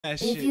That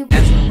shit.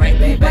 That's what right,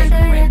 baby. That's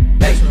what right.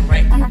 That's what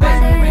right.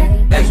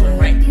 That's what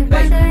right.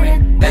 That's what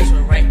right. That's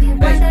what right.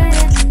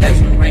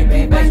 That's what right,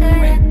 baby. That's what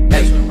right.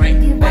 That's what right.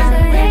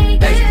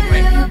 That's what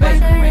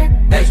right.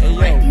 That's what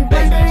right.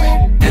 That's what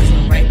right. That's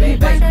what right, baby.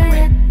 That's what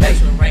right.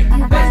 That's what right.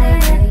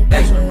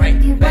 That's what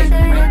right. That's what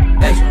right.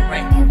 That's what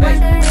right.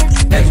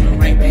 That's what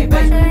right, baby.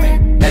 That's what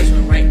right. That's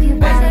what right. That's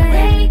what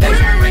right. That's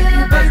what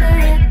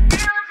right.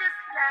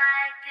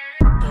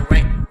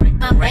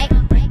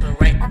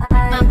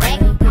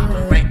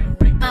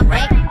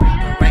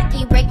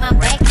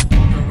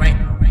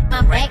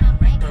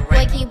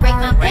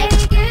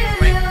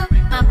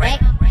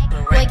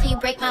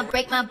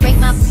 Break my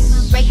back,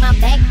 break my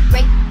back,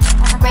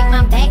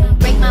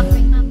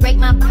 break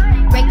my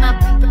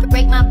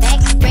back,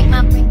 break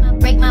my back,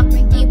 break my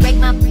back, break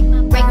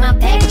my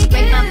back,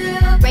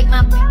 break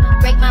my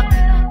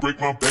back, break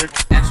my back.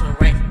 That's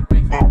what right.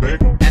 My back.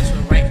 That's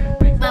what right.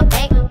 My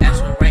back.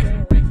 That's what right.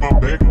 My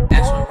back.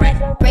 That's what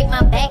right. Break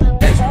my back.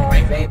 That's what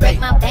right, baby. Break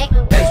my back.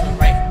 That's what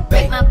right.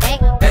 Break my back.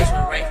 That's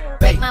what right.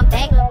 Break my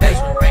back.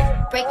 That's what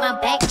right. Break my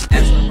back.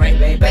 That's what right,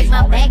 baby. Break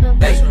my back.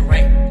 That's what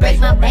right. Break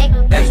my back.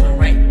 That's what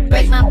right.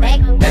 Break my back.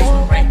 That's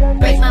what right.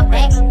 Break my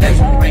back. That's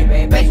what right,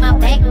 baby. Break my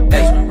back.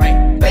 That's what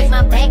right. Break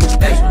my back.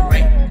 That's what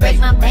right. Break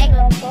my back.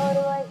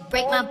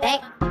 Break my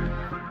back.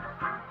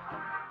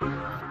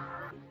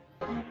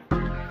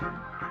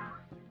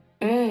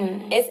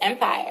 It's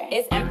Empire.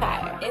 It's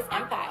Empire. It's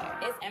Empire.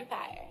 It's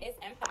Empire. It's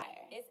Empire.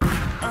 It's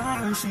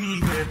Oh, she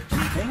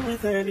came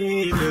with her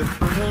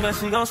nigga, but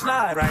she gon'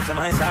 slide right to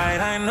my side.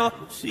 I know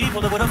she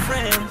pulled up with her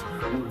friends,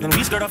 and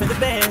we skirt off in the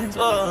bands.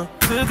 Oh,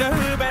 took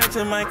her back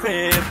to my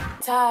crib.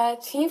 Todd,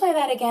 can you play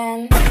that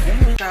again?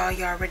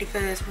 Y'all ready for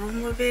this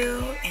room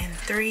reveal? In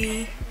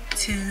 3,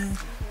 2.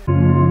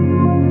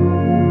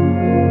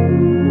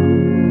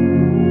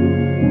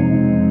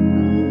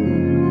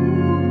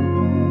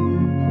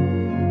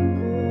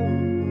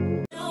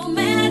 No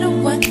matter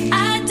what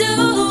I do,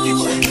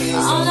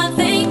 all I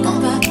think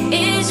about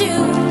is you.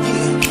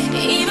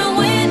 Even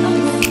when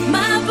I'm with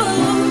my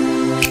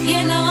boo,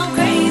 you know I'm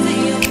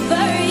crazy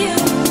over you.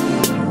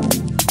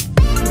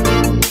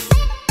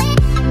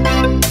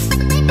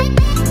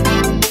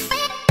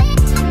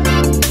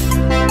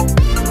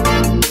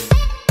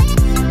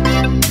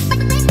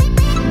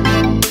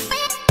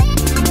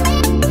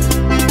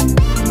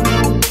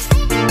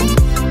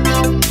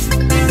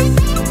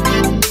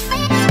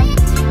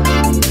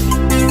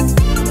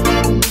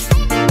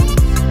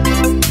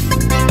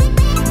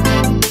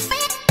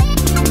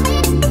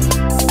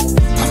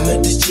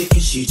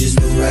 She just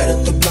moved right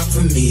up the block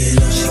from me, and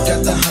she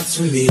got the hots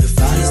for me, the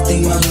finest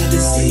thing my hood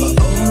has seen.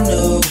 But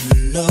oh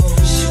no,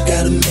 she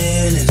got a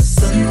man and a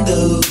son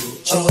though.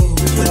 Oh,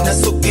 but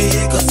that's okay,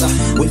 cause I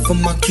wait for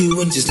my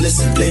cue and just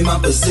listen, play my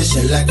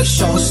position like a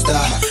show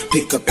star.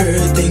 Pick up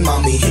everything,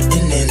 mommy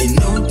hitting, and in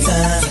no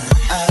time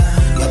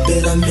I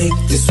better make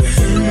this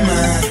one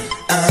mine.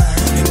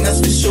 And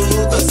that's for sure,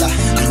 cause I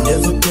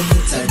never been the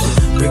type to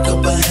break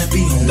up a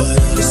happy home. But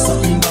there's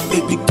something about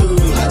baby girl,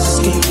 I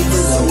just can't leave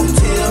it alone.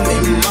 Tell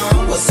me,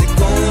 mom, what's it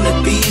gonna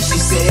be? She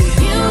said,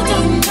 You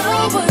don't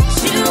know what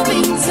you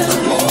mean to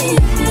me.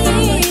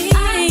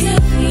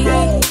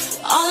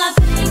 All I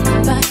think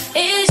about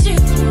is you.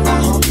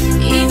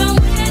 Even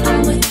when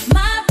I'm with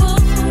my boo,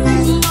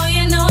 boy,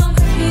 you know I'm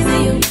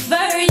crazy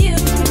over you.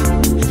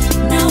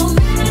 No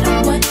matter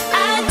what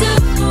I do,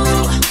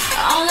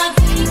 all I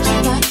think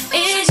about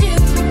is you.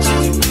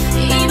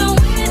 Even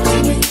when I'm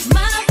with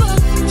my boo,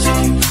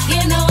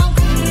 you know I'm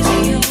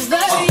crazy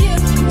over you.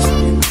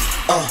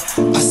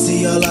 I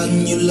see all out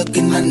and you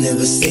looking, I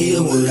never say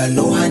a word. I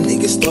know how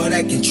niggas start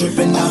acting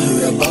trippin'. I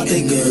heard about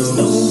that girls,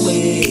 no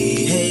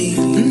way. Hey,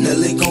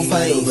 Nelly gon'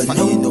 fight over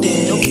no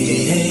day.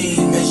 Hey,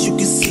 as you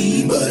can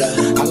see, but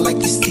I like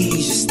your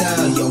steez, your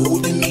style, your whole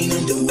demeanor,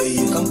 the way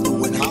you come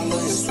through and holler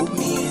and swoop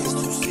me in.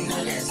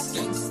 That's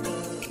gangsta.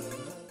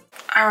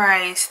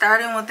 Alright,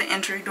 starting with the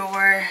entry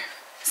door.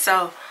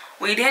 So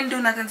we didn't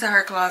do nothing to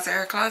her closet.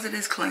 Her closet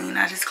is clean.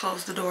 I just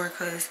closed the door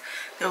because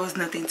there was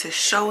nothing to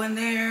show in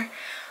there.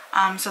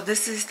 So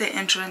this is the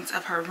entrance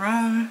of her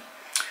room,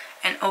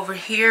 and over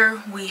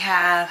here we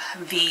have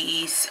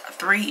these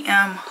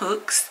 3M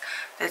hooks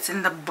that's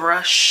in the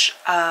brush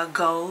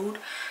gold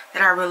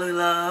that I really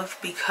love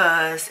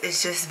because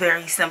it's just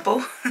very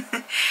simple.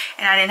 And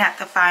I didn't have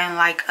to find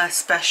like a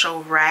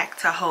special rack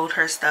to hold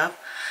her stuff.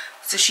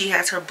 So she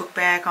has her book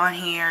bag on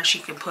here. She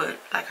can put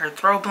like her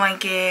throw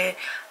blanket,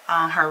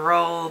 her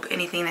robe,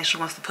 anything that she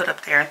wants to put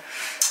up there.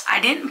 I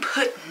didn't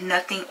put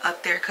nothing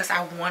up there because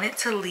I wanted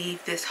to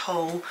leave this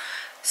whole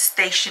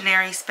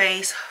stationary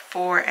space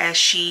for as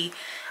she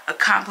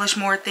accomplished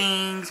more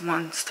things,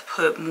 wants to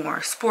put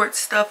more sports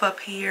stuff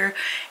up here,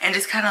 and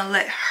just kind of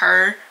let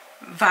her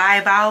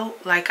vibe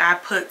out. Like I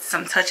put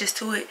some touches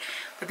to it,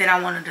 but then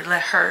I wanted to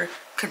let her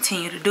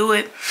continue to do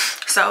it.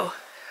 So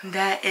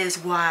that is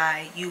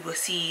why you will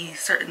see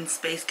certain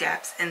space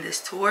gaps in this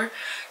tour.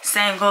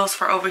 Same goes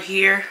for over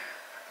here,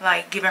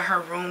 like giving her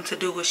room to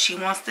do what she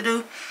wants to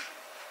do.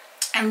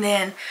 And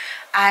then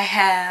I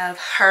have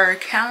her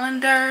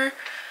calendar,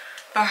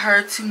 for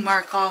her to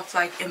mark off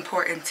like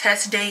important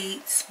test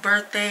dates,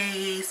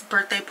 birthdays,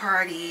 birthday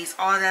parties,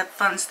 all that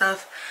fun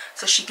stuff,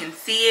 so she can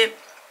see it.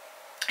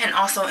 And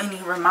also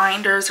any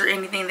reminders or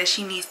anything that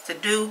she needs to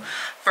do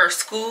for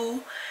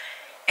school.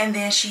 And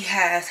then she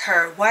has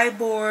her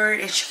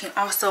whiteboard, and she can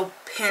also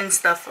pin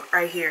stuff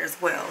right here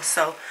as well.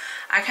 So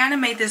I kind of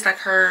made this like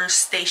her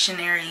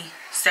stationery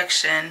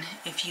section,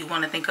 if you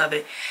want to think of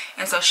it.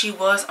 And so she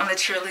was on the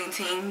cheerleading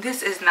team.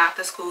 This is not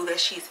the school that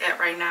she's at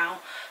right now,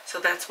 so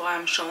that's why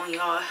I'm showing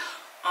y'all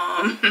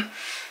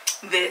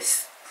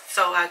this.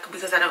 So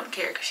because I don't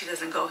care, because she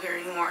doesn't go here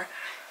anymore.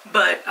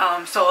 But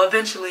so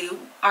eventually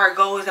our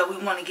goal is that we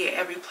want to get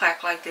every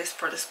plaque like this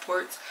for the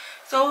sports,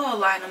 so I'll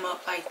line them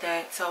up like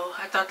that. So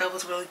I thought that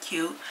was really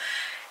cute.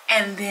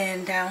 And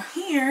then down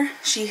here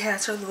she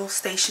has her little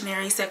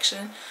stationery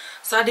section.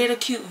 So I did a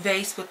cute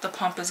vase with the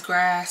pampas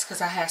grass because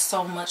I had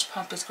so much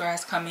pampas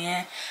grass come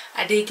in.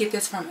 I did get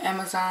this from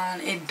Amazon.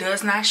 It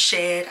does not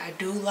shed. I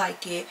do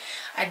like it.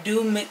 I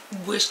do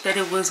wish that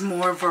it was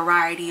more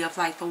variety of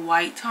like the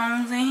white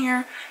tones in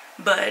here,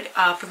 but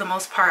for the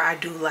most part I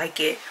do like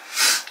it.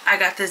 I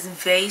got this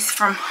vase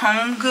from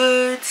Home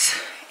Goods,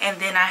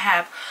 and then I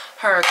have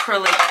her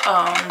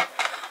acrylic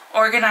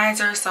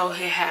organizer. So it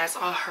has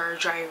all her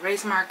dry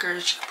erase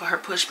markers. She can put her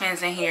push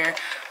pins in here,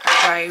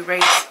 her dry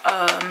erase,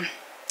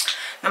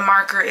 the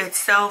marker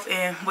itself,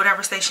 and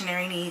whatever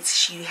stationery needs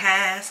she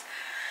has.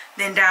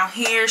 Then down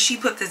here she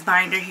put this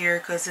binder here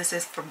because this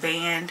is for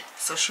band,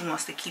 so she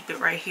wants to keep it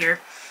right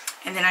here.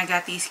 And then I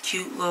got these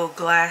cute little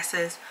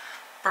glasses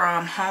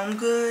from Home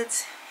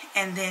Goods.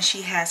 And then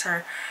she has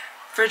her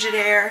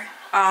Frigidaire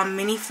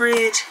mini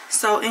fridge.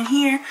 So in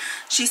here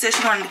she said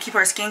she wanted to keep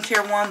her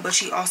skincare one, but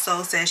she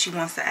also said she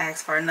wants to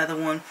ask for another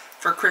one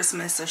for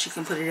Christmas so she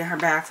can put it in her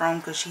bathroom,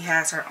 because she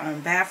has her own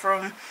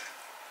bathroom.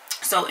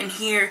 So in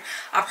here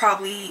I'll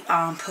probably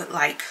put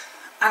like,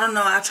 I don't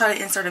know, I'll try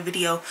to insert a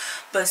video,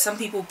 but some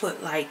people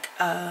put like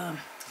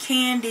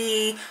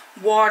candy,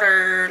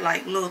 water,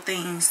 like little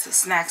things,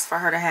 snacks for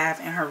her to have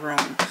in her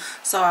room.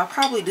 So I'll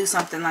probably do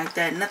something like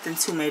that. Nothing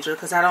too major,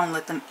 because I don't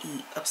let them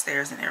eat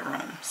upstairs in their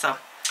room. So,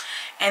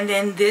 and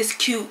then this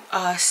cute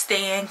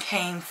stand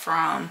came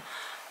from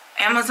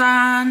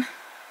Amazon.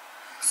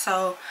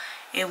 So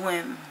it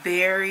went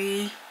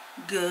very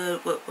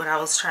good with what I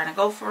was trying to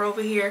go for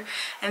over here.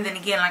 And then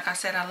again, like I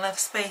said, I left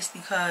space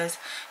because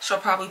she'll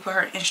probably put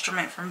her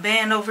instrument from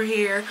band over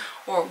here,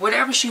 or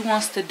whatever she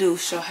wants to do,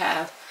 she'll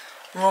have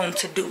room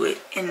to do it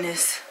in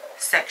this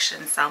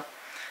section. So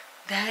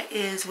that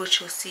is what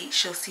she'll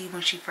see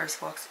when she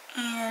first walks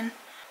in.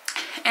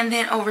 And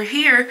then over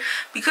here,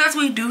 because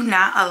we do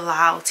not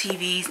allow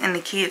TVs in the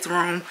kids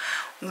room,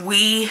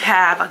 we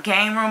have a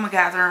game room, a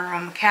gathering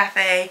room, a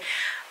cafe,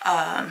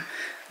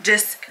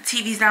 just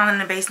TVs down in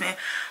the basement.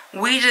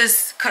 We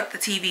just cut the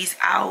TVs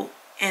out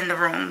in the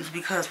rooms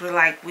because we're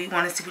like, we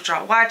want to see what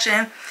y'all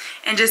watching,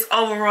 and just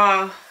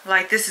overall,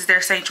 like, this is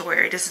their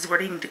sanctuary. This is where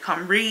they need to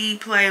come read,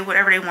 play,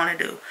 whatever they want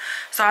to do.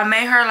 So I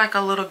made her like a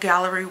little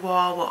gallery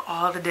wall with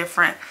all the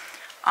different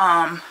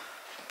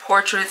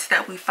portraits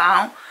that we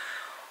found.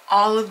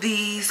 All of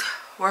these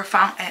were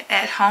found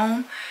at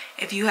home.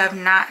 If you have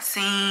not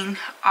seen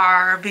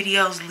our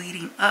videos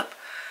leading up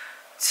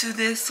to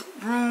this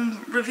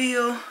room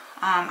reveal,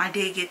 I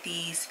did get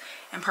these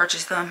and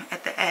purchase them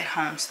at the At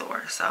Home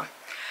store. So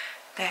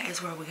that is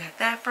where we got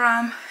that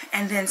from.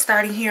 And then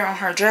starting here on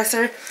her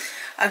dresser,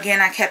 again,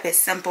 I kept it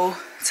simple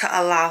to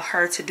allow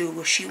her to do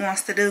what she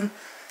wants to do.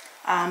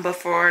 But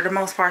for the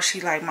most part,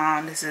 she's like,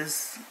 Mom, this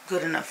is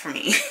good enough for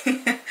me.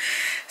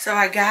 So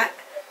I got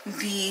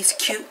these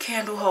cute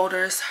candle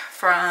holders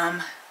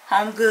from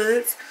Home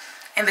Goods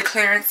in the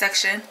clearance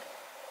section.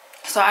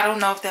 So I don't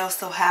know if they'll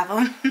still have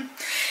them.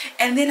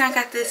 And then I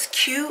got this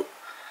cute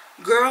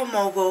Girl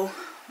Mogul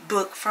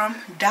book from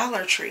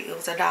Dollar Tree. It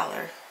was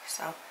 $1,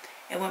 so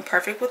it went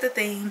perfect with the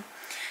theme.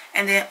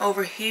 And then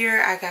over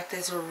here I got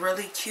this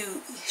really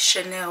cute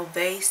Chanel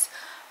vase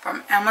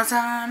from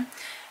Amazon.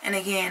 And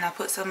again, I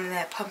put some of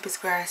that pampas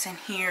grass in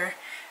here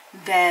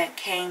that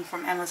came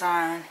from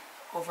Amazon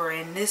over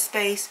in this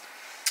space.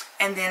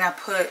 And then I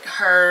put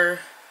her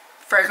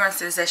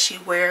fragrances that she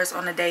wears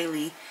on a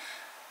daily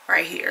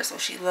right here. So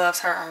she loves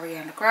her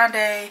Ariana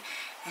Grande,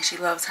 and she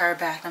loves her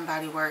Bath and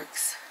Body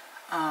Works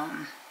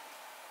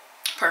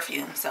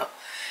perfume. So,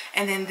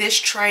 and then this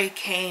tray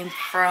came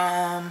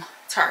from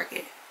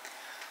Target.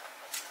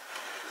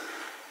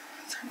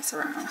 Turn this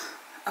around.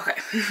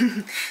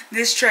 Okay.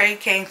 This tray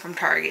came from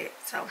Target.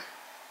 So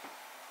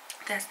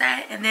that's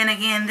that. And then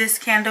again, this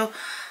candle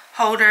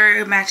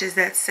holder matches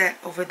that set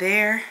over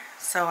there.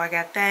 So I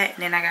got that.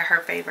 And then I got her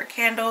favorite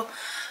candle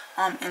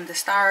in the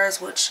stars,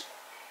 which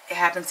it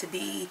happened to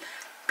be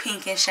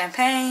pink and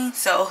champagne.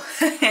 So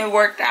it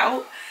worked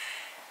out.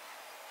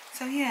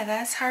 So yeah,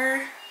 that's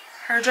her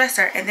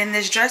dresser. And then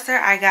this dresser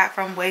I got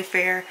from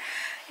Wayfair.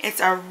 It's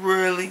a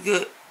really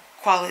good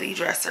quality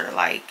dresser,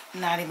 like,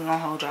 not even gonna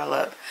hold y'all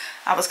up.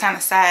 I was kind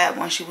of sad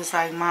when she was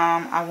like,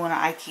 Mom, I want an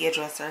IKEA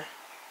dresser,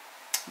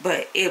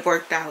 but it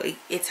worked out.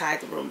 It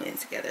tied the room in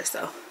together.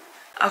 So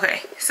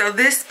Okay, so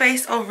this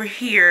space over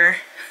here.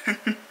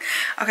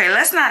 Okay,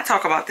 let's not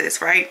talk about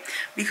this, right?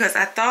 Because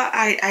I thought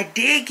I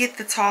did get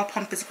the tall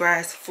pampas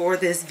grass for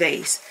this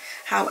vase.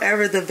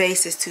 However, the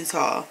vase is too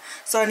tall,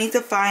 so I need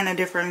to find a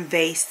different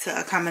vase to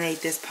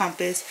accommodate this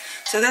pampas.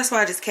 So that's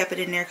why I just kept it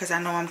in there, because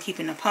I know I'm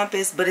keeping the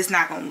pampas, but it's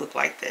not going to look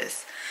like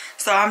this.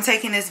 So I'm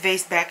taking this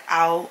vase back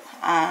out,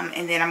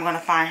 and then I'm going to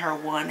find her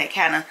one that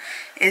kind of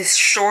is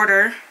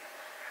shorter,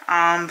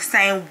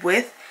 same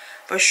width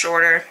but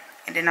shorter,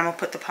 and then I'm going to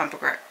put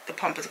the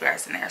pampas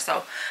grass in there.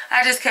 So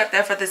I just kept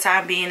that for the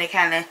time being to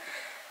kind of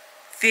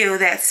fill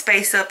that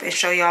space up and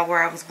show y'all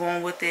where I was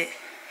going with it.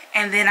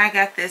 And then I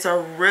got this a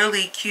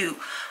really cute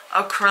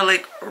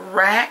acrylic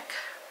rack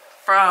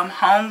from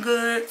Home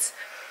Goods.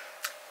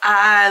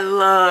 I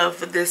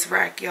love this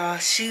rack, y'all.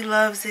 She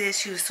loves it.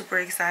 She was super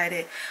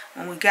excited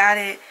when we got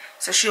it.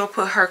 So she'll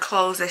put her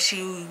clothes that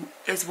she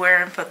is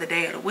wearing for the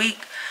day of the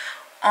week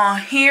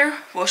on here.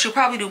 Well, she'll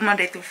probably do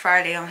Monday through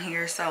Friday on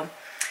here. So,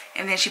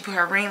 and then she put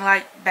her ring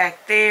light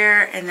back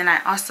there. And then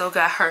I also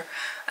got her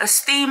a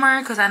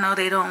steamer, because I know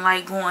they don't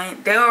like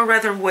going, they would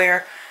rather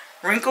wear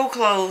wrinkled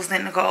clothes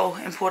than to go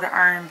and pull the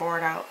iron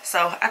board out.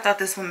 So I thought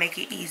this would make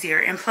it easier,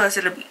 and plus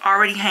it'll be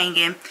already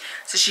hanging,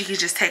 so she could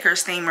just take her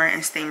steamer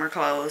and steam her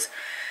clothes.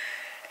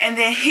 And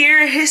then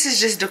here, this is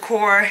just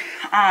decor.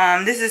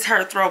 This is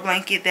her throw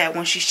blanket that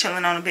when she's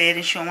chilling on the bed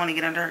and she don't want to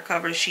get under her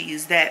covers, she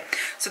used that.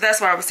 So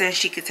that's why I was saying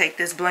she could take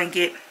this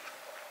blanket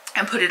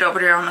and put it over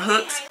there on the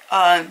hooks.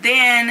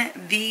 Then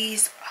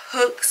these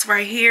hooks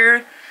right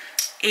here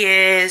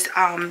is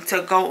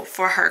to go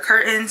for her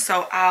curtains.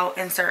 So I'll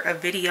insert a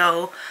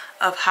video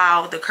of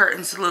how the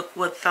curtains look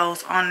with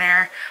those on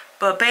there.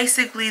 But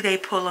basically they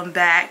pull them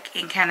back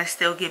and kind of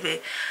still give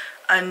it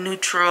a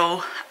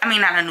neutral, I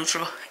mean not a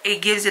neutral,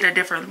 it gives it a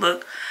different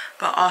look,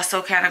 but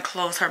also kind of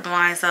close her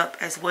blinds up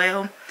as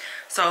well.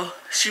 So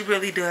she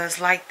really does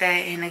like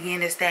that. And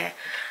again, it's that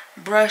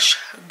brush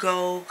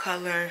gold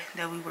color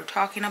that we were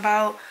talking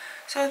about.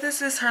 So this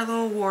is her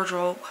little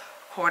wardrobe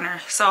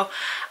corner. So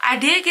I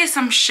did get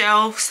some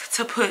shelves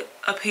to put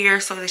up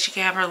here so that she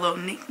can have her little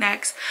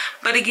knickknacks,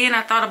 but again,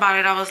 I thought about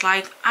it. I was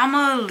like, I'm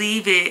gonna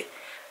leave it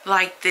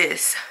like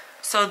this,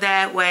 so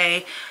that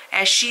way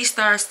as she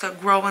starts to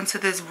grow into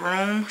this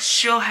room,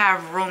 she'll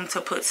have room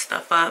to put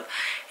stuff up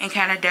and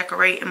kind of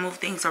decorate and move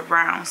things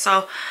around.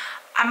 So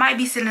I might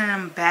be sending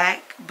them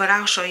back, but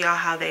I'll show y'all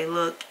how they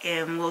look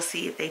and we'll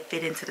see if they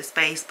fit into the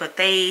space. But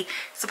they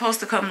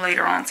supposed to come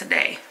later on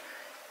today,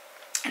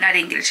 and I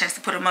didn't get a chance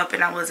to put them up,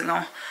 and I wasn't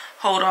gonna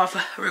hold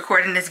off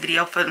recording this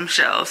video for them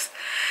shelves.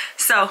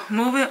 So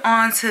moving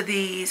on to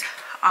these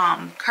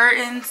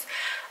curtains.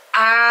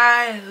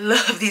 I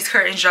love these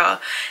curtains, y'all.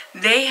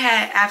 They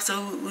had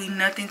absolutely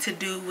nothing to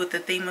do with the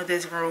theme of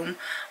this room,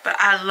 but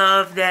I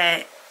love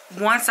that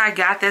once I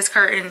got this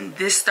curtain,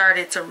 this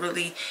started to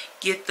really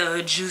get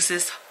the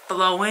juices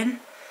flowing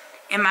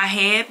in my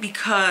head,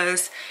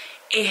 because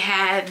it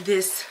had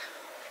this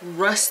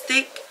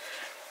rustic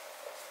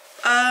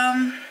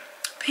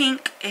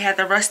pink. It had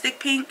the rustic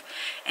pink,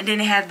 and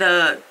then it had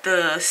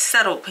the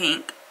settled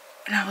pink.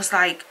 And I was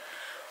like,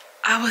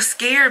 I was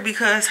scared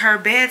because her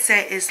bed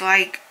set is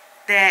like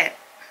that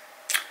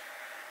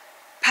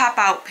pop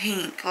out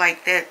pink,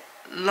 like that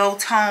low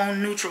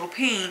tone neutral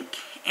pink,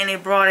 and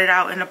it brought it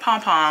out in the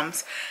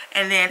pom-poms.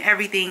 And then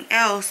everything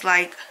else,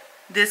 like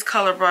this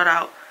color brought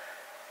out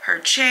her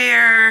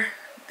chair,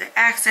 the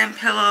accent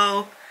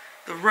pillow,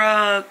 the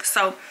rug.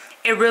 So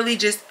it really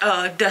just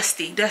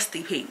dusty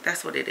pink.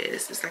 That's what it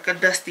is. It's like a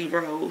dusty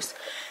rose.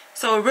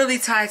 So it really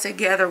tied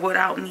together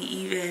without me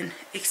even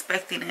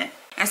expecting it.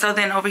 And so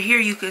then over here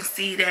you can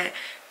see that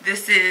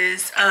this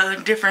is a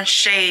different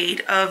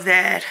shade of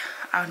that.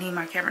 I'll need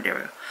my camera, there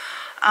we go.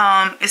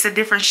 It's a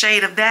different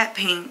shade of that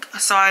pink.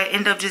 So I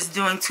end up just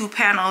doing 2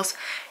 panels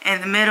in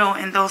the middle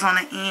and those on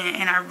the end,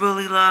 and I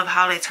really love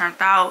how they turned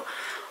out.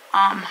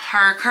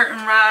 Her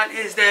curtain rod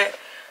is that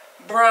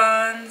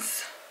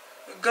bronze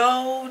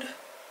gold,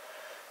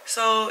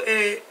 so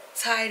it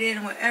tied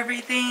in with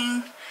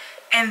everything.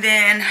 And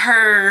then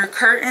her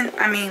curtain,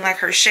 I mean like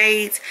her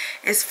shades,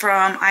 is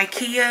from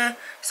IKEA,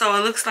 so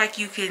it looks like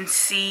you can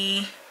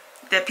see,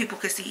 that people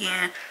can see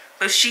in,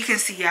 but she can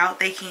see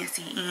out, they can't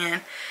see in.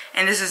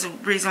 And this is the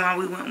reason why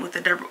we went with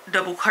the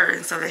double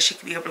curtain, so that she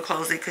could be able to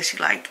close it, because she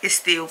like, it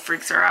still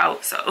freaks her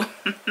out. So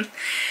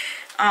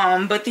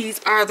but these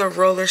are the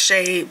roller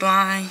shade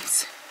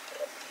blinds,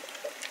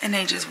 and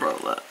they just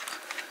roll up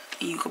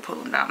and you can pull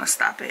them down and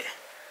stop it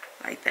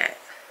like that.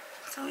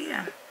 So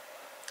yeah,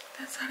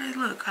 that's how they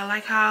look. I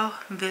like how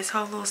this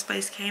whole little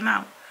space came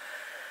out.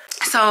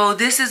 So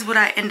this is what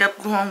I end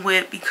up going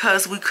with,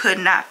 because we could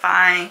not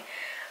find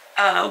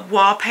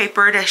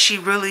wallpaper that she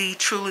really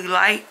truly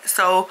liked.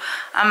 So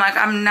I'm like,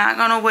 I'm not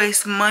gonna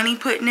waste money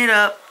putting it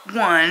up,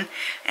 1,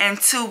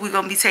 and 2, we're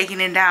gonna be taking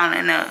it down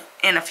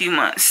in a few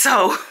months.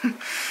 So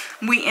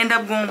we end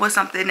up going with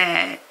something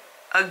that,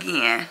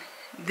 again,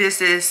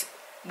 this is,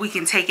 we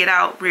can take it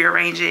out,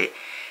 rearrange it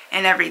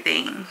and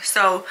everything.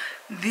 So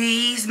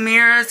these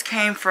mirrors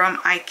came from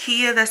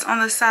IKEA, that's on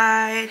the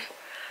side.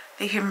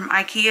 They came from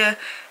IKEA.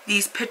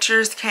 These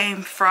pictures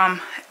came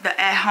from the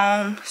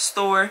at-home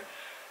store.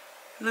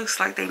 Looks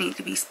like they need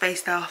to be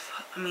spaced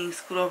off. I mean,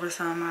 scoot over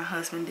some. My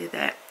husband did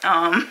that.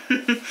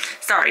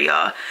 Sorry,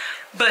 y'all.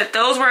 But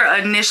those were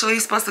initially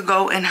supposed to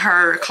go in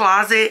her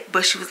closet,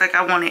 but she was like,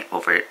 I want it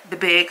over the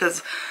bed,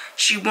 because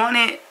she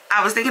wanted,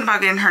 I was thinking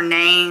about getting her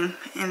name,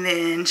 and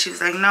then she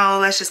was like, no,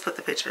 let's just put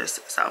the pictures.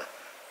 So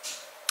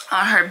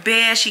on her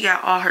bed, she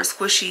got all her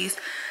squishies.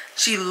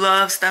 She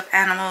loves stuffed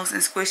animals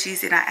and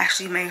squishies, and I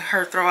actually made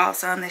her throw out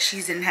some that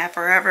she didn't have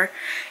forever,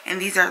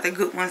 and these are the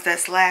good ones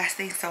that's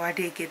lasting, so I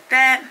did get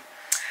that.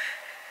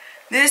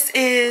 This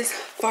is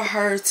for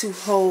her to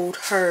hold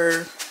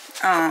her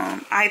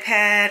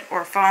iPad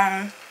or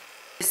phone.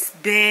 This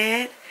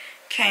bed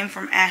came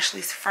from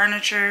Ashley's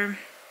Furniture.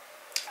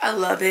 I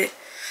love it.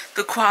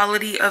 The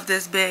quality of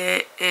this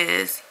bed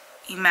is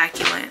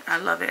immaculate. I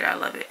love it. I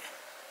love it.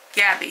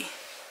 Gabby,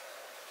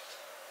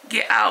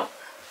 get out.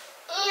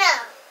 No.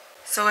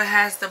 So it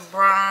has the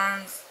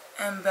bronze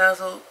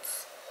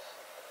embezzles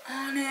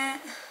on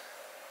it.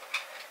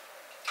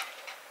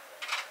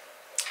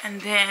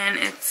 And then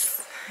it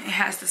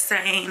has the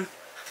same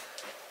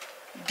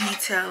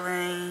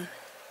detailing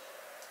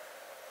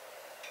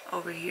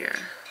over here.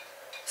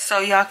 So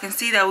y'all can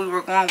see that we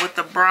were going with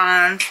the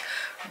bronze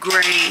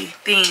gray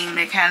theme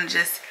that kind of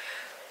just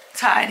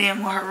tied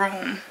in with her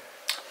room.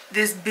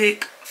 This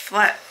big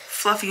flat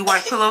fluffy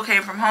white pillow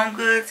came from Home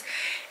Goods,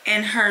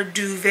 and her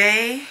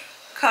duvet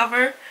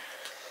cover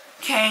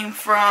came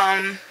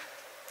from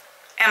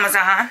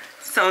Amazon.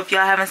 So if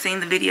y'all haven't seen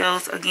the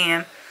videos,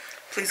 again,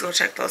 please go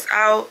check those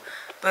out.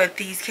 But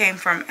these came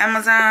from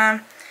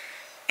Amazon,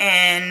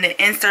 and the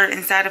insert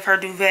inside of her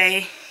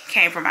duvet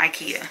came from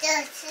IKEA.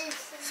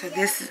 So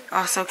this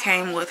also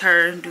came with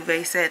her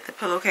duvet set, the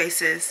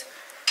pillowcases.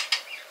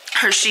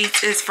 Her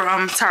sheets is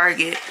from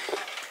Target.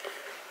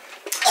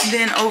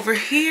 Then over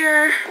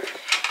here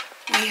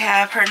we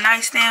have her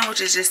nightstand, which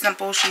is just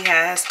simple. She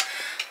has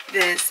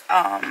this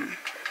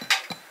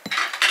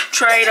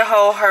tray to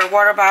hold her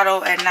water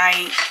bottle at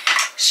night.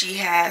 She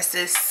has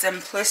this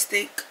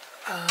simplistic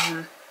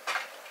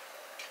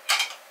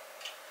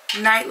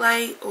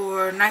nightlight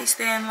or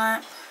nightstand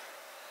lamp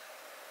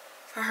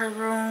for her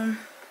room.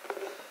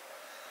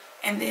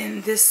 And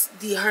then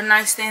her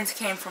nightstands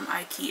came from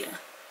IKEA.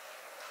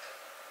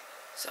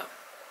 So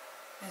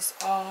this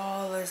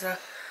all is a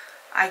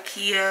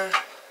IKEA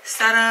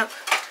setup.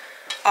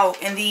 Oh,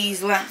 and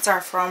these lamps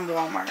are from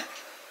Walmart.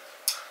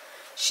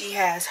 She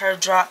has her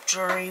drop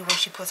jewelry where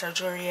she puts her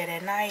jewelry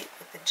at night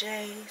with the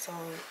J, so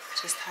it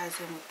just ties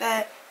in with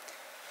that.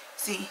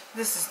 See,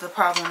 this is the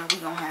problem that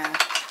we're gonna have.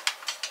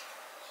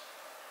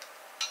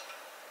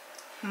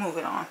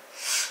 Moving on.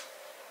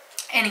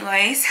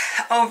 Anyways,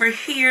 over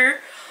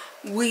here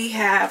we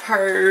have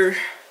her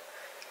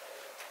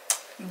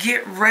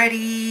get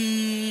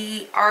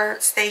ready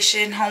art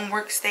station,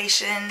 homework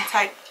station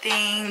type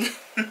thing.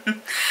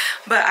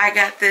 But I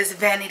got this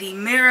vanity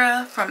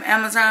mirror from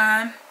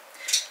Amazon.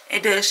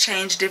 It does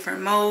change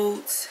different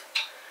modes.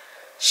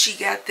 She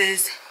got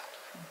this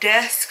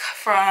desk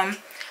from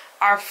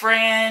our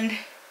friend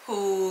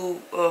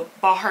who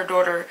bought her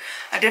daughter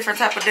a different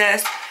type of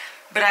desk,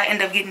 but I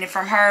ended up getting it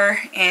from her,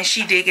 and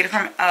she did get it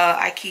from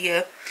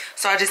IKEA.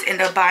 So I just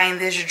ended up buying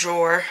this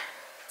drawer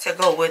to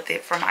go with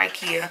it from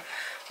IKEA,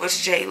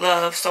 which Jade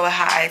loves. So it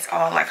hides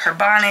all like her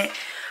bonnet,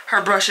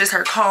 her brushes,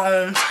 her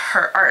combs,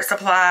 her art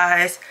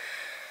supplies.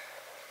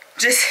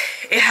 Just,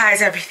 it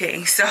hides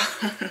everything. So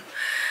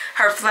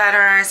her flat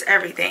irons,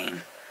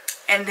 everything.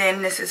 And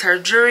then this is her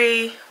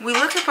jewelry. We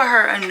looking for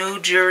her a new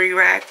jewelry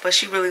rack, but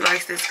she really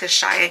likes this because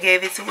Shia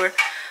gave it to her,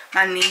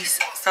 my niece.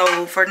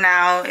 So for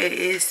now it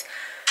is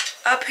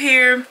up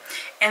here.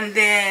 And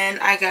then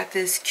I got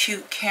this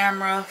cute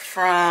camera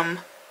from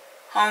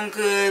Home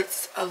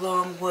Goods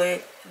along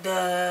with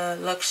the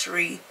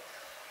luxury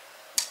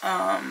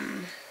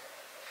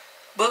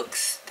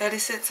books that it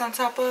sits on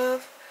top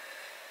of.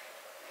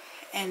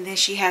 And then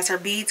she has her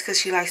beads because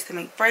she likes to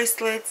make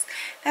bracelets.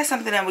 That's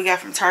something that we got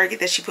from Target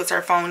that she puts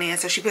her phone in.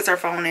 So she puts her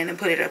phone in and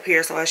put it up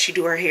here, so as she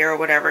do her hair or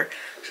whatever,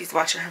 she's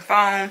watching her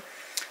phone.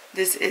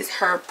 This is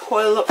her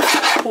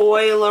Polaroid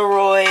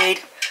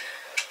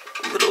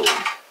little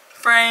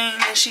frame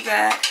that she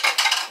got.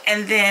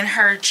 And then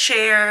her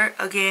chair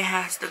again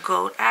has the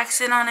gold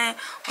accent on it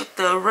with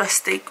the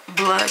rustic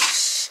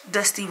blush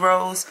dusty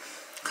rose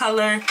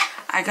color.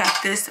 I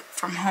got this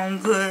from Home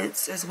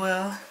Goods as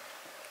well,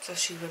 so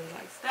she really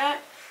likes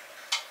that.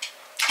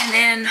 And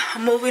then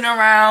moving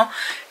around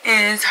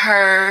is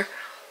her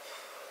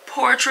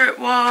portrait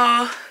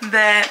wall.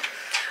 That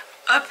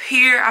up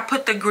here I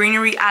put the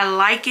greenery. I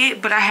like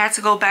it, but I had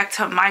to go back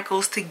to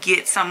Michael's to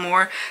get some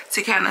more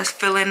to kind of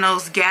fill in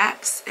those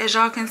gaps, as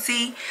y'all can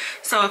see.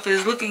 So if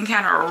it's looking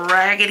kind of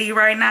raggedy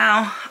right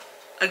now,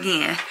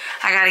 again,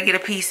 I gotta get a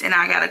piece and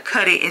I gotta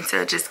cut it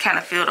into just kind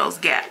of fill those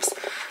gaps.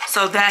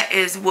 So that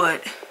is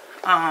what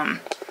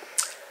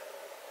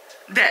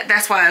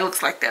that's why it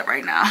looks like that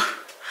right now.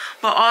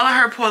 But all of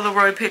her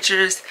Polaroid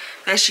pictures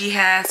that she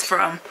has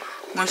from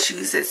when she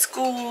was at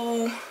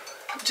school,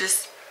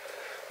 just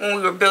when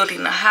we were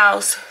building the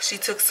house. She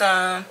took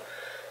some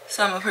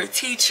of her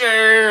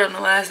teacher on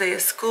the last day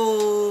of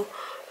school,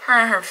 her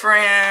and her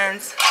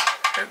friends,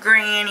 her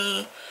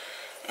granny,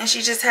 and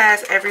she just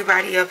has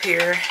everybody up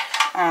here.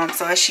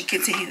 So as she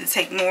continues to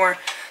take more,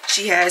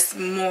 she has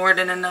more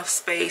than enough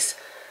space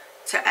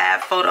to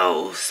add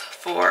photos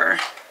for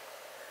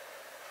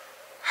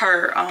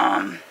her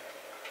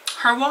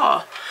her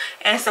wall.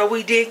 And so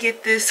we did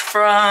get this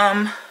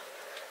from,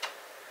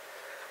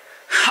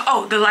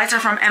 oh, the lights are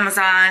from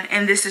Amazon,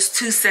 and this is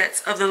 2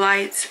 sets of the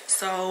lights.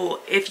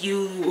 So if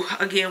you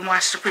again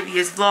watched the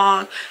previous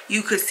vlog,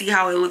 you could see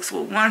how it looks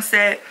with 1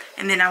 set,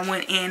 and then I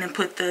went in and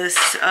put this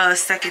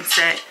second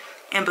set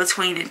in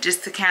between it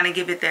just to kind of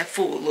give it that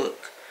full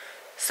look.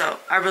 So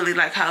I really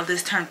like how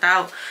this turned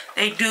out.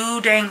 They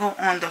do dangle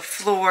on the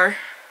floor,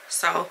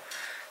 so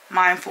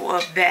mindful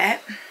of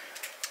that.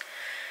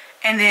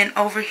 And then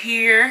over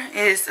here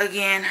is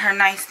again her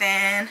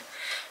nightstand.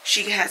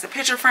 She has a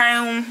picture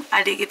frame.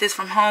 I did get this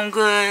from Home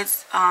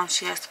Goods.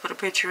 She has to put a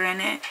picture in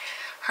it.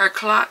 Her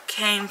clock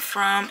came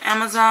from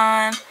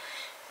Amazon.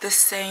 The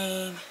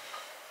same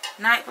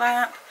night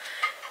lamp.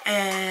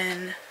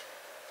 And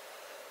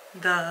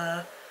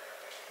the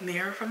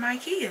mirror from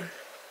IKEA.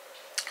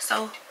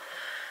 So,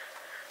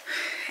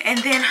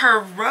 and then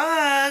her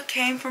rug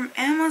came from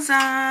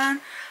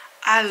Amazon.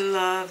 I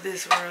love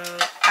this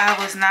rug.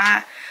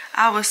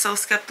 I was so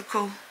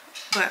skeptical,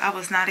 but I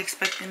was not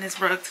expecting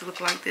this rug to look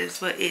like this,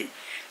 but it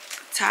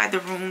tied the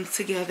room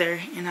together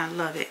and I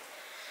love it.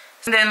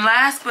 And then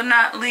last but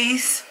not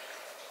least,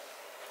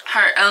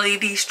 her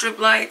LED strip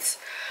lights.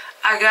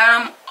 I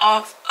got them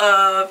off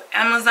of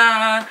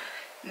Amazon.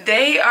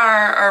 They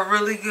are a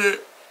really good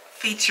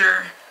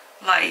feature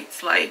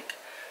lights. Like,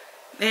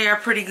 they are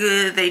pretty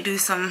good. They do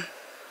some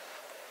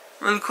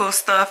really cool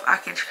stuff. I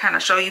can kind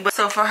of show you. But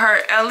so for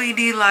her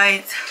LED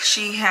lights,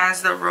 she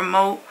has the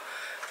remote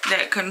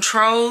that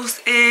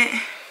controls it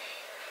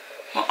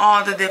with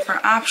all the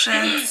different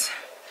options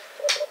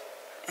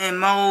and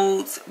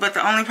modes. But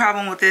the only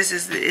problem with this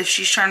is that if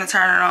she's trying to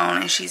turn it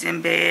on and she's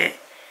in bed,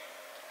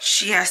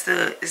 she has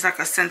to, it's like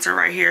a sensor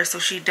right here. So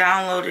she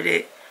downloaded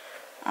it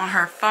on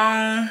her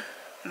phone.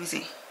 Let me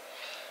see.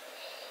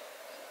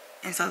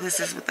 And so this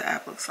is what the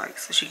app looks like,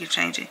 so she can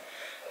change it.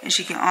 And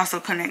she can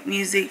also connect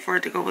music for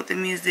it to go with the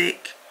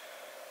music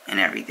and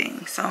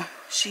everything. So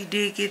she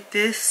did get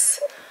this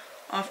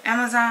off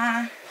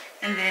Amazon.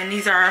 And then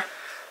these are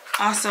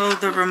also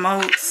the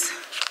remotes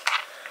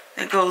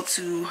that go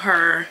to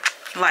her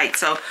light.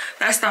 So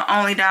that's the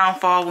only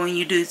downfall when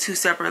you do 2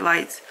 separate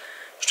lights,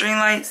 string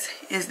lights,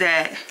 is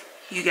that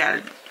you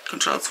gotta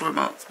control 2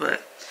 remotes.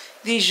 But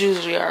these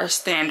usually are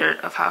standard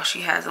of how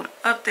she has them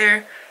up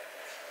there.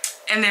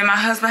 And then my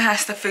husband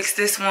has to fix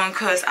this one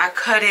because I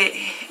cut it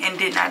and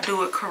did not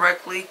do it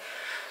correctly.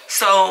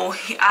 So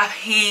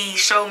he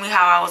showed me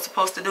how I was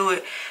supposed to do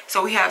it.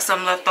 So we have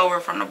some left over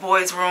from the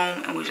boys'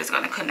 room, and we're just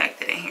going to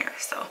connect it in here.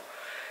 So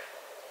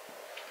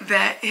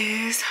that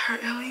is her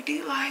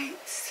LED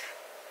lights.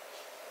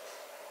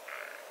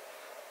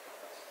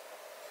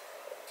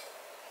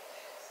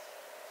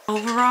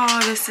 Overall,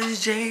 this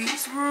is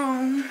Jade's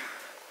room.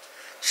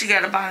 She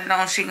got a bonnet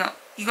on.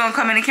 You gonna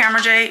come in the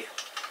camera, Jade?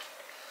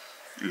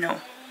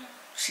 No,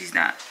 she's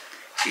not.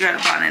 She got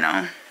a bonnet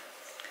on.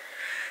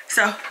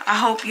 So I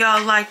hope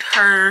y'all liked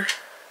her.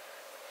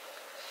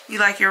 You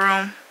like your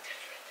room?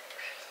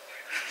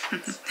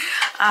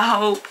 I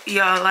hope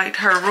y'all liked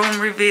her room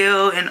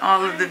reveal and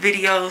all of the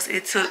videos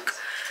it took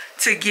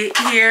to get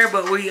here,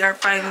 but we are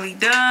finally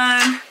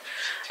done.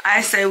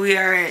 I say we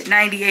are at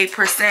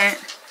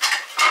 98%,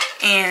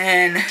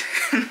 and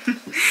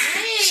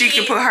she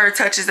can put her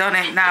touches on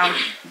it. Now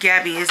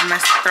Gabby is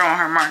throwing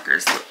her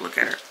markers. Look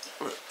at her.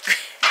 Look.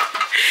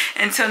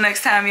 Until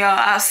next time, y'all,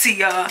 I'll see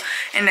y'all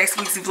in next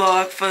week's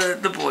vlog for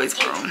the boys'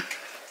 room.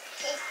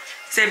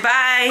 Say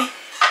bye.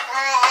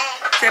 Bye.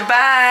 Say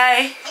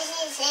bye.